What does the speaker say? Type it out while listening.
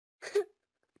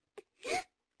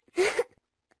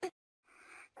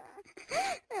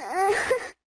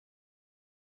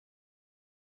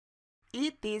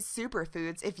eat these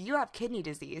superfoods if you have kidney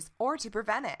disease or to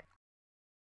prevent it.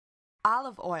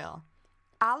 Olive oil.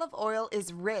 Olive oil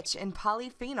is rich in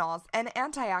polyphenols and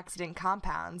antioxidant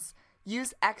compounds.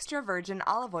 Use extra virgin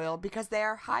olive oil because they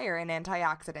are higher in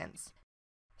antioxidants.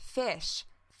 Fish.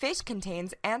 Fish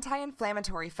contains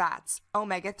anti-inflammatory fats,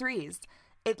 omega-3s.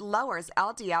 It lowers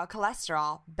LDL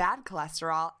cholesterol, bad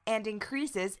cholesterol, and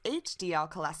increases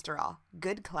HDL cholesterol,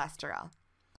 good cholesterol.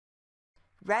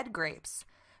 Red grapes.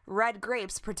 Red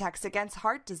grapes protects against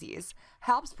heart disease,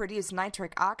 helps produce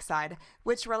nitric oxide,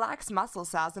 which relax muscle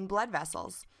cells and blood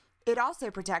vessels. It also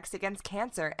protects against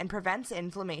cancer and prevents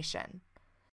inflammation.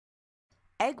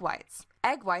 Egg whites.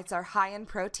 Egg whites are high in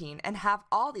protein and have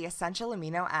all the essential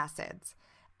amino acids.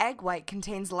 Egg white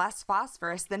contains less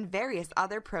phosphorus than various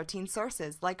other protein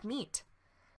sources like meat.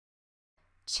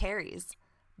 Cherries.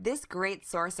 This great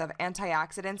source of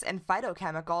antioxidants and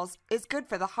phytochemicals is good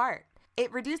for the heart.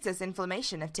 It reduces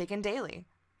inflammation if taken daily.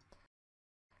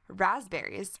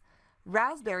 Raspberries.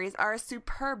 Raspberries are a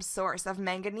superb source of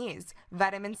manganese,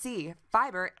 vitamin C,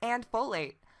 fiber, and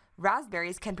folate.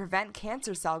 Raspberries can prevent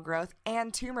cancer cell growth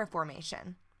and tumor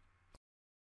formation.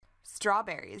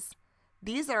 Strawberries.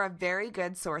 These are a very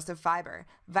good source of fiber,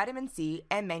 vitamin C,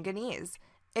 and manganese.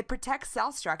 It protects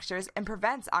cell structures and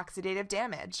prevents oxidative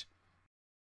damage.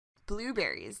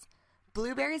 Blueberries.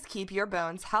 Blueberries keep your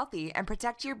bones healthy and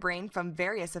protect your brain from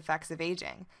various effects of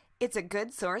aging. It's a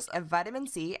good source of vitamin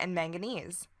C and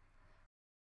manganese.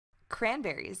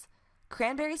 Cranberries.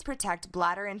 Cranberries protect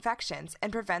bladder infections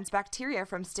and prevents bacteria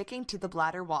from sticking to the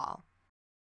bladder wall.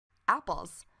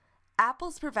 Apples.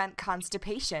 Apples prevent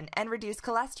constipation and reduce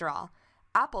cholesterol.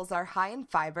 Apples are high in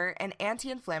fiber and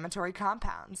anti-inflammatory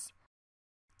compounds.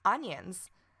 Onions.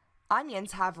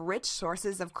 Onions have rich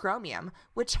sources of chromium,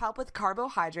 which help with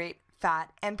carbohydrate,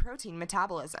 fat, and protein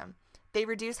metabolism. They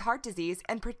reduce heart disease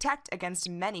and protect against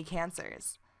many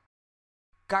cancers.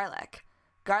 Garlic.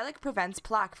 Garlic prevents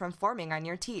plaque from forming on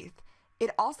your teeth.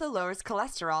 It also lowers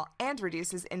cholesterol and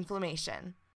reduces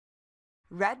inflammation.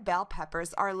 Red bell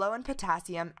peppers are low in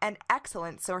potassium and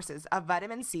excellent sources of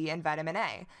vitamin C and vitamin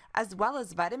A, as well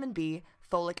as vitamin B,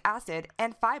 folic acid,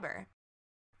 and fiber.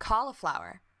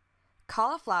 Cauliflower.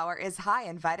 Cauliflower is high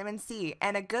in vitamin C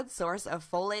and a good source of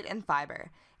folate and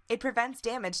fiber. It prevents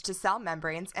damage to cell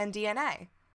membranes and DNA.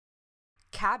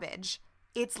 Cabbage.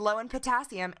 It's low in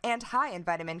potassium and high in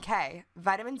vitamin K,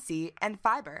 vitamin C, and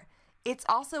fiber. It's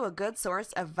also a good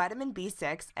source of vitamin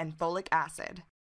B6 and folic acid.